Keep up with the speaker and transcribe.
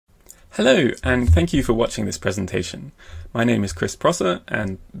Hello, and thank you for watching this presentation. My name is Chris Prosser,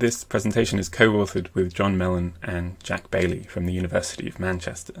 and this presentation is co-authored with John Mellon and Jack Bailey from the University of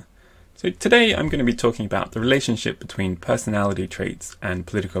Manchester. So today I'm going to be talking about the relationship between personality traits and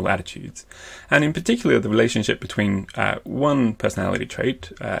political attitudes, and in particular the relationship between one personality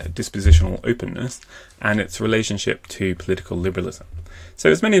trait, dispositional openness, and its relationship to political liberalism. So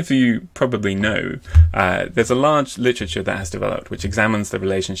as many of you probably know, there's a large literature that has developed which examines the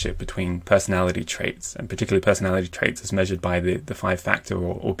relationship between personality traits, and particularly personality traits as measured by the five-factor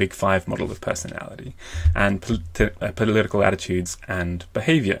or Big Five model of personality, and political attitudes and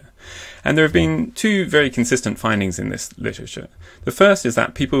behaviour. And there have been two very consistent findings in this literature. The first is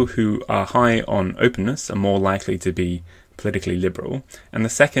that people who are high on openness are more likely to be politically liberal, and the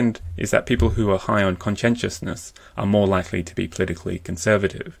second is that people who are high on conscientiousness are more likely to be politically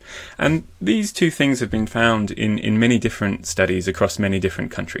conservative. And these two things have been found in many different studies across many different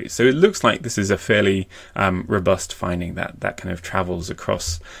countries. So it looks like this is a fairly robust finding that kind of travels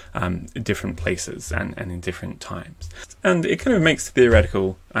across different places and in different times. And it kind of makes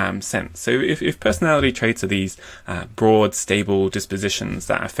theoretical sense. So if personality traits are these broad, stable dispositions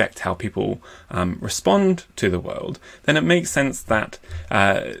that affect how people respond to the world, then it makes sense that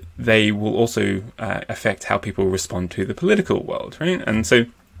they will also affect how people respond to the political world, right? And so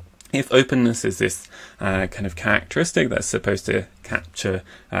if openness is this kind of characteristic that's supposed to capture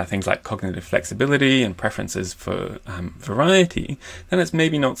things like cognitive flexibility and preferences for variety, then it's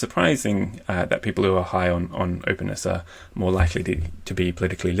maybe not surprising that people who are high on openness are more likely to be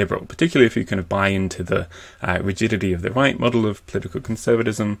politically liberal, particularly if you kind of buy into the rigidity of the right model of political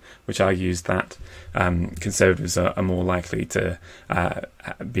conservatism, which argues that conservatives are more likely to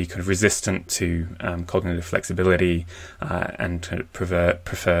be kind of resistant to cognitive flexibility and to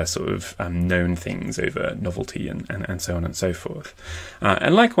prefer sort of known things over novelty and so on and so forth.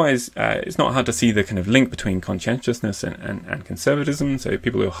 And likewise, it's not hard to see the kind of link between conscientiousness and conservatism. So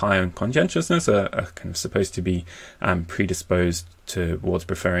people who are high on conscientiousness are kind of supposed to be predisposed towards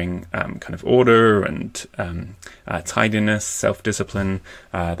preferring kind of order and tidiness, self-discipline.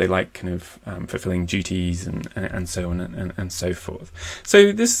 They like kind of fulfilling duties and so on and so forth.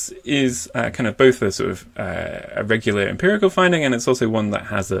 So this is kind of both a sort of a regular empirical finding, and it's also one that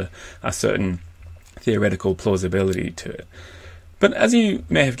has a certain theoretical plausibility to it. But as you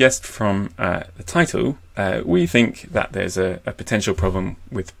may have guessed from the title, we think that there's a potential problem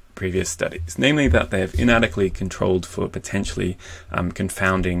with previous studies, namely that they have inadequately controlled for potentially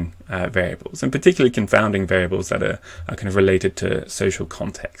confounding variables, and particularly confounding variables that are kind of related to social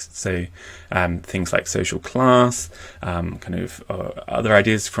context. So things like social class, kind of other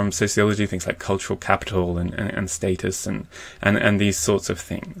ideas from sociology, things like cultural capital and status and these sorts of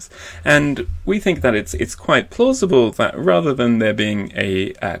things. And we think that it's quite plausible that rather than there being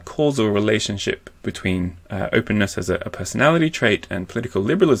a causal relationship between openness as a personality trait and political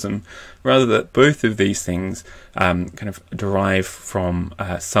liberalism, rather that both of these things kind of derive from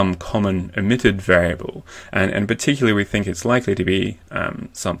some common omitted variable, and particularly we think it's likely to be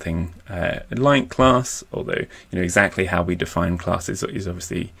something like class, although exactly how we define class is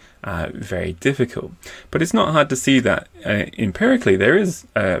obviously very difficult. But it's not hard to see that empirically there is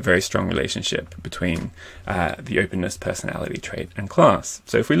a very strong relationship between the openness personality trait and class.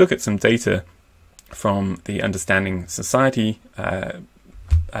 So if we look at some data from the Understanding Society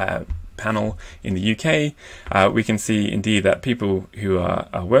panel in the UK, we can see indeed that people who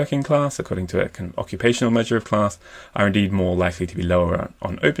are working class, according to a kind of occupational measure of class, are indeed more likely to be lower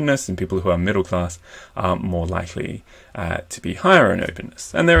on openness, and people who are middle class are more likely to be higher on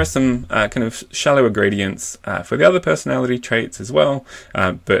openness. And there are some kind of shallower gradients for the other personality traits as well,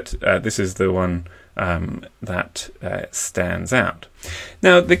 but this is the one that stands out.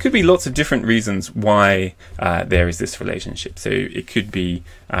 Now, there could be lots of different reasons why there is this relationship. So it could be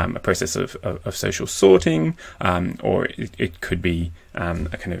a process of social sorting, or it could be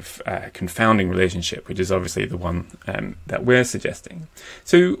a kind of confounding relationship, which is obviously the one that we're suggesting.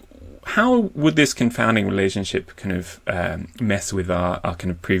 So how would this confounding relationship kind of mess with our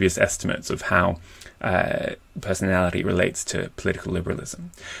kind of previous estimates of how personality relates to political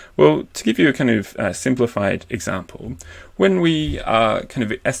liberalism? Well, to give you a kind of simplified example, when we are kind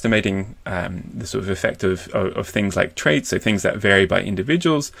of estimating the sort of effect of things like traits, so things that vary by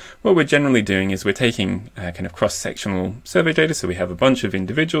individuals, what we're generally doing is we're taking kind of cross-sectional survey data, so we have a bunch of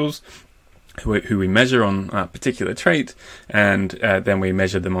individuals, who we measure on a particular trait, and then we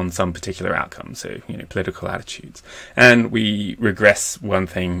measure them on some particular outcome, so political attitudes, and we regress one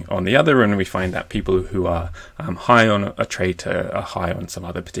thing on the other, and we find that people who are high on a trait are high on some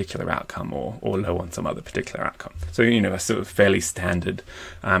other particular outcome, or low on some other particular outcome. So a sort of fairly standard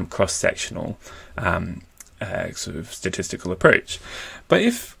cross-sectional sort of statistical approach. But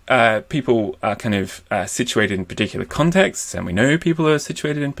if people are kind of situated in particular contexts, and we know people are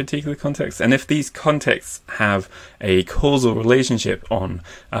situated in particular contexts, and if these contexts have a causal relationship on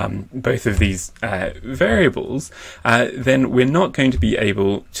both of these variables, then we're not going to be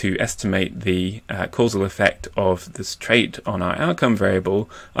able to estimate the causal effect of this trait on our outcome variable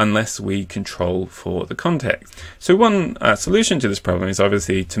unless we control for the context. So one solution to this problem is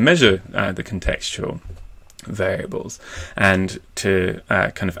obviously to measure the contextual variables and to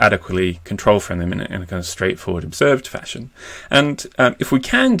kind of adequately control from them in a kind of straightforward observed fashion. And if we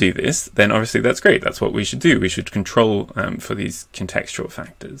can do this, then obviously that's great. That's what we should do. We should control for these contextual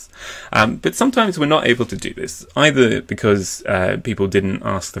factors. But sometimes we're not able to do this, either because people didn't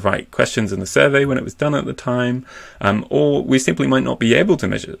ask the right questions in the survey when it was done at the time, or we simply might not be able to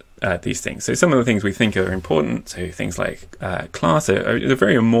measure these things. So some of the things we think are important, so things like class, are a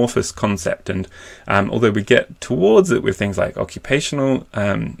very amorphous concept, and although we get towards it with things like occupational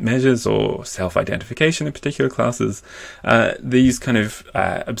measures or self-identification in particular classes, these kind of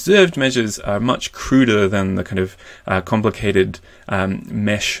observed measures are much cruder than the kind of complicated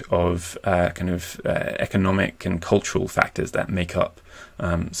mesh of economic and cultural factors that make up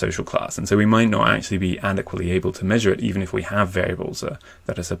social class, and so we might not actually be adequately able to measure it, even if we have variables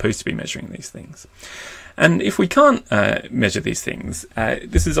that are supposed to be measuring these things. And if we can't measure these things,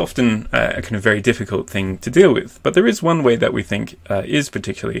 this is often a kind of very difficult thing to deal with. But there is one way that we think is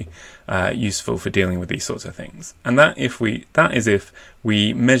particularly useful for dealing with these sorts of things, and that is if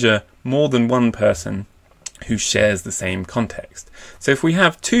we measure more than one person who shares the same context. So if we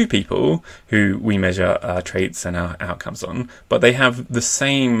have two people who we measure our traits and our outcomes on, but they have the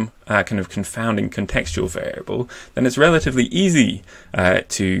same kind of confounding contextual variable, then it's relatively easy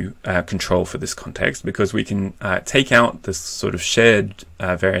to control for this context, because we can take out this sort of shared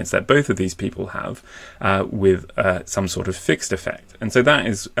variance that both of these people have with some sort of fixed effect. And so that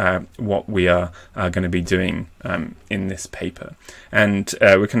is what we are going to be doing in this paper. And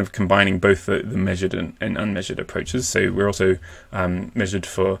we're kind of combining both the measured and unmeasured approaches. So we're also measured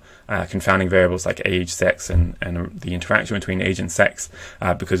for confounding variables like age, sex, and the interaction between age and sex,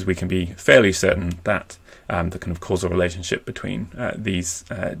 because we can be fairly certain that the kind of causal relationship between these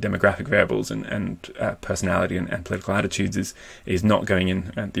demographic variables and personality and political attitudes is not going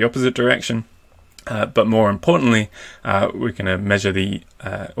in the opposite direction. But more importantly, we're going to measure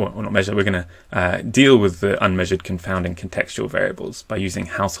we're going to deal with the unmeasured confounding contextual variables by using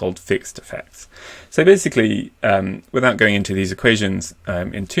household fixed effects. So basically, without going into these equations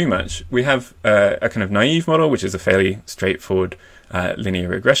in too much, we have a kind of naive model, which is a fairly straightforward linear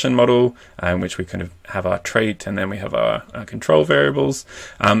regression model, in which we kind of have our trait and then we have our control variables.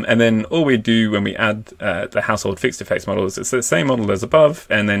 And then all we do when we add the household fixed effects model is it's the same model as above,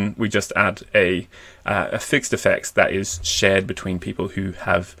 and then we just add a fixed effects that is shared between people who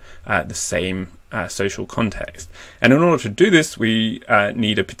have the same social context. And in order to do this, we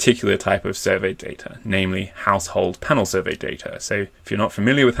need a particular type of survey data, namely household panel survey data. So if you're not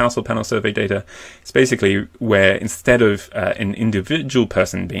familiar with household panel survey data, it's basically where instead of an individual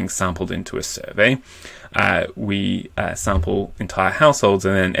person being sampled into a survey, we sample entire households,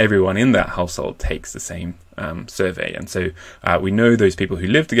 and then everyone in that household takes the same survey. And so we know those people who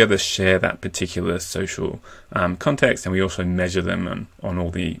live together share that particular social context, and we also measure them on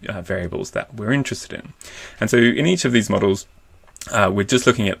all the variables that we're interested in. And so in each of these models, we're just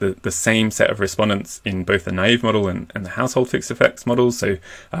looking at the same set of respondents in both the naive model and the household fixed effects models. So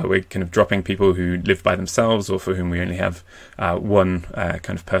we're kind of dropping people who live by themselves, or for whom we only have one kind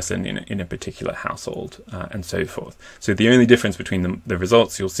of person in a particular household, and so forth. So the only difference between the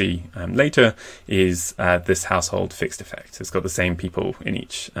results you'll see later is this household fixed effect. It's got the same people in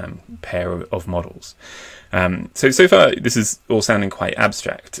each pair of models. So far, this is all sounding quite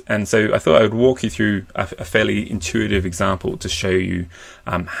abstract, and so I thought I would walk you through a fairly intuitive example to show you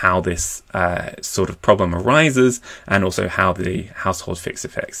how this sort of problem arises, and also how the household fixed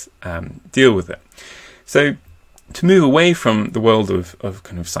effects deal with it. So to move away from the world of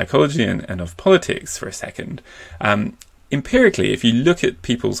kind of psychology and of politics for a second, empirically, if you look at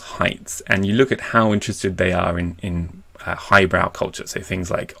people's heights and you look at how interested they are in highbrow culture, so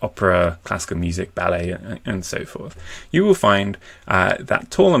things like opera, classical music, ballet, and so forth, you will find that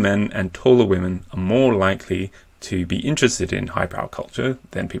taller men and taller women are more likely to be interested in highbrow culture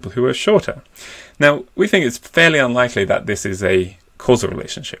than people who are shorter. Now, we think it's fairly unlikely that this is a causal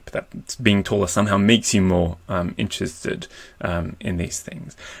relationship, that being taller somehow makes you more interested in these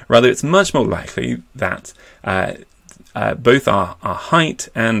things. Rather, it's much more likely that both our height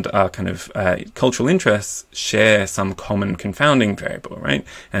and our kind of cultural interests share some common confounding variable, right?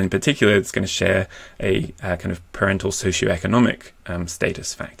 And in particular, it's going to share a kind of parental socioeconomic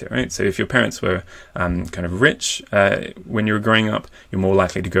status factor, right? So if your parents were kind of rich when you were growing up, you're more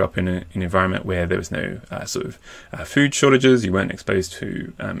likely to grow up in an environment where there was no sort of food shortages, you weren't exposed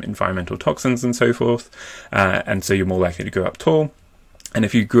to environmental toxins and so forth, and so you're more likely to grow up tall. And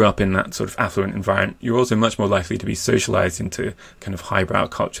if you grew up in that sort of affluent environment, you're also much more likely to be socialized into kind of highbrow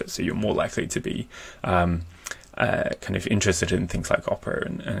culture. So you're more likely to be kind of interested in things like opera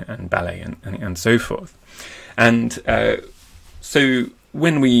and ballet and so forth. And so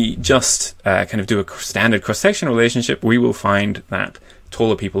when we just kind of do a standard cross-section relationship, we will find that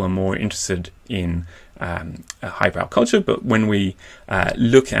taller people are more interested in highbrow culture. But when we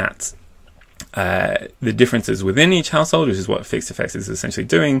look at the differences within each household, which is what fixed effects is essentially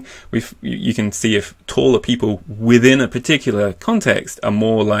doing, you can see if taller people within a particular context are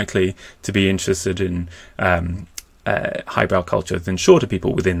more likely to be interested in highbrow culture than shorter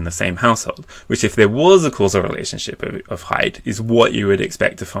people within the same household, which, if there was a causal relationship of height, is what you would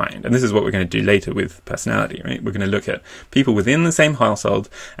expect to find. And this is what we're going to do later with personality, right? We're going to look at people within the same household,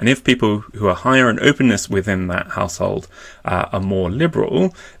 and if people who are higher in openness within that household are more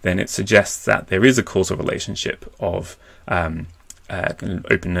liberal, then it suggests that there is a causal relationship of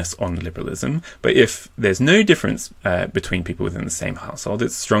openness on liberalism. But if there's no difference between people within the same household,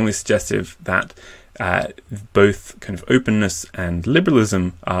 it's strongly suggestive that both kind of openness and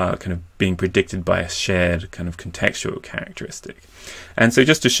liberalism are kind of being predicted by a shared kind of contextual characteristic. And so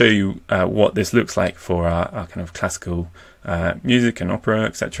just to show you what this looks like for our kind of classical music and opera,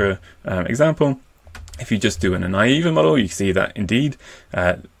 etc. Example, if you just do a naive model, you see that indeed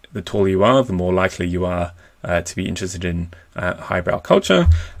the taller you are, the more likely you are to be interested in highbrow culture.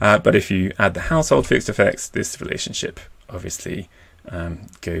 But if you add the household fixed effects, this relationship obviously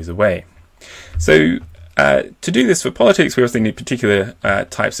goes away. So to do this for politics, we also need particular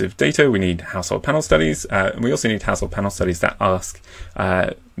types of data. We need household panel studies, and we also need household panel studies that ask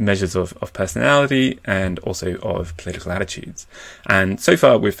measures of personality and also of political attitudes. And so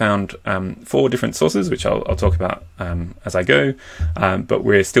far we've found 4 different sources, which I'll talk about as I go, but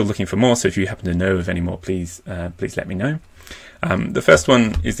we're still looking for more, so if you happen to know of any more, please let me know. The first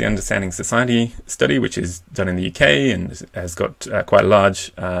one is the Understanding Society study, which is done in the UK and has got quite a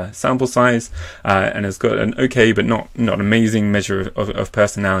large sample size and has got an okay but not amazing measure of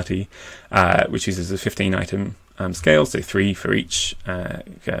personality, which uses a 15-item scale, so 3 for each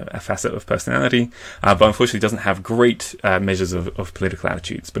a facet of personality, but unfortunately doesn't have great measures of political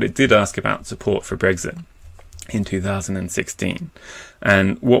attitudes. But it did ask about support for Brexit in 2016.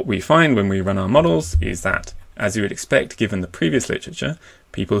 And what we find when we run our models is that, as you would expect given the previous literature,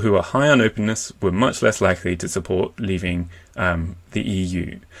 people who are high on openness were much less likely to support leaving the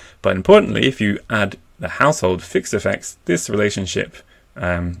EU. But importantly, if you add the household fixed effects, this relationship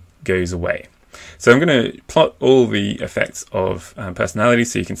goes away. So I'm going to plot all the effects of personality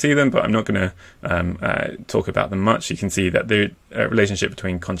so you can see them, but I'm not going to talk about them much. You can see that the relationship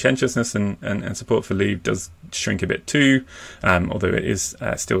between conscientiousness and support for leave does shrink a bit too, although it is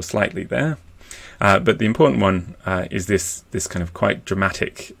still slightly there. But the important one is this kind of quite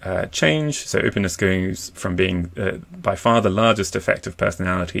dramatic change. So openness goes from being by far the largest effect of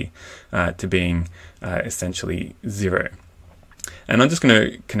personality to being essentially 0. And I'm just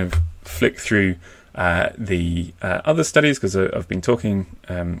going to kind of flick through the other studies because I've been talking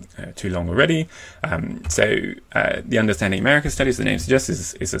too long already. So the Understanding America study, as the name suggests,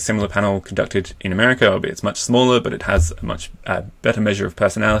 is a similar panel conducted in America, albeit it's much smaller, but it has a much better measure of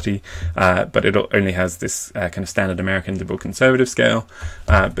personality, but it only has this kind of standard American liberal conservative scale.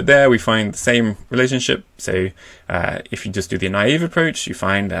 But there we find the same relationship. So if you just do the naive approach, you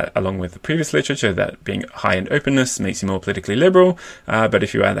find that, along with the previous literature, that being high in openness makes you more politically liberal, but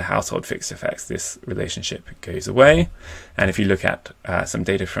if you add the household fixed effects, this relationship goes away. And if you look at some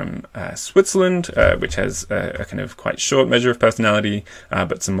data from Switzerland, which has a kind of quite short measure of personality,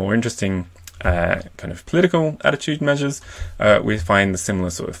 but some more interesting kind of political attitude measures, we find the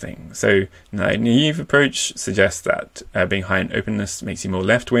similar sort of thing. So the naive approach suggests that being high in openness makes you more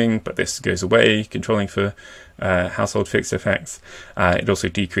left-wing, but this goes away, controlling for household fixed effects. It also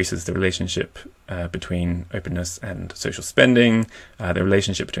decreases the relationship between openness and social spending, the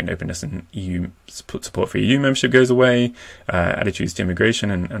relationship between openness and EU support for EU membership goes away, attitudes to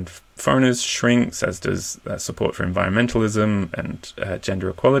immigration and foreigners shrinks, as does support for environmentalism and gender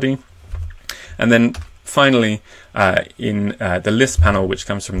equality. And then finally, in the list panel, which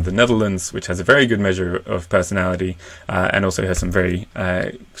comes from the Netherlands, which has a very good measure of personality and also has some very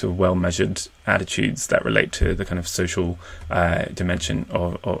sort of well-measured attitudes that relate to the kind of social dimension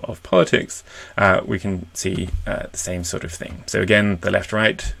of politics, we can see the same sort of thing. So again, the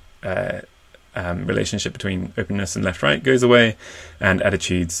left-right relationship between openness and left-right goes away, and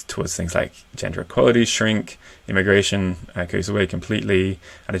attitudes towards things like gender equality shrink, immigration goes away completely,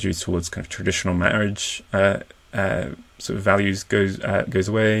 attitudes towards kind of traditional marriage sort of values goes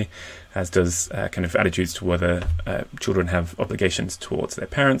away, as does kind of attitudes to whether children have obligations towards their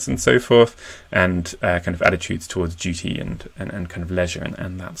parents and so forth, and kind of attitudes towards duty and kind of leisure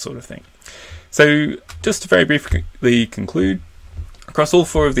and that sort of thing. So just to very briefly conclude, across all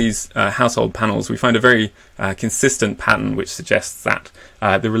four of these household panels, we find a very consistent pattern which suggests that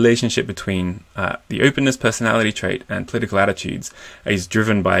the relationship between the openness personality trait and political attitudes is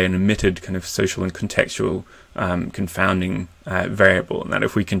driven by an omitted kind of social and contextual confounding variable, and that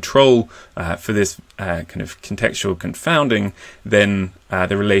if we control for this kind of contextual confounding, then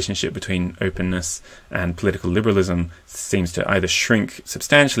the relationship between openness and political liberalism seems to either shrink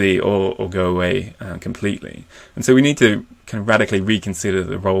substantially or go away completely. And so we need to kind of radically reconsider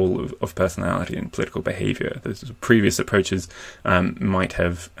the role of personality in political behaviour. Those previous approaches might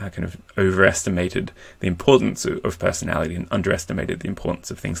have kind of overestimated the importance of personality and underestimated the importance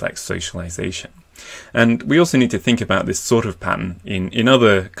of things like socialization. And we also need to think about this sort of pattern in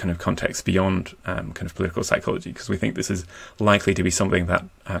other kind of contexts beyond kind of political psychology, because we think this is likely to be something that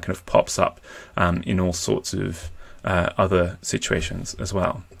kind of pops up in all sorts of other situations as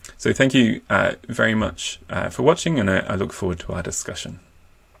well. So thank you very much for watching, and I look forward to our discussion.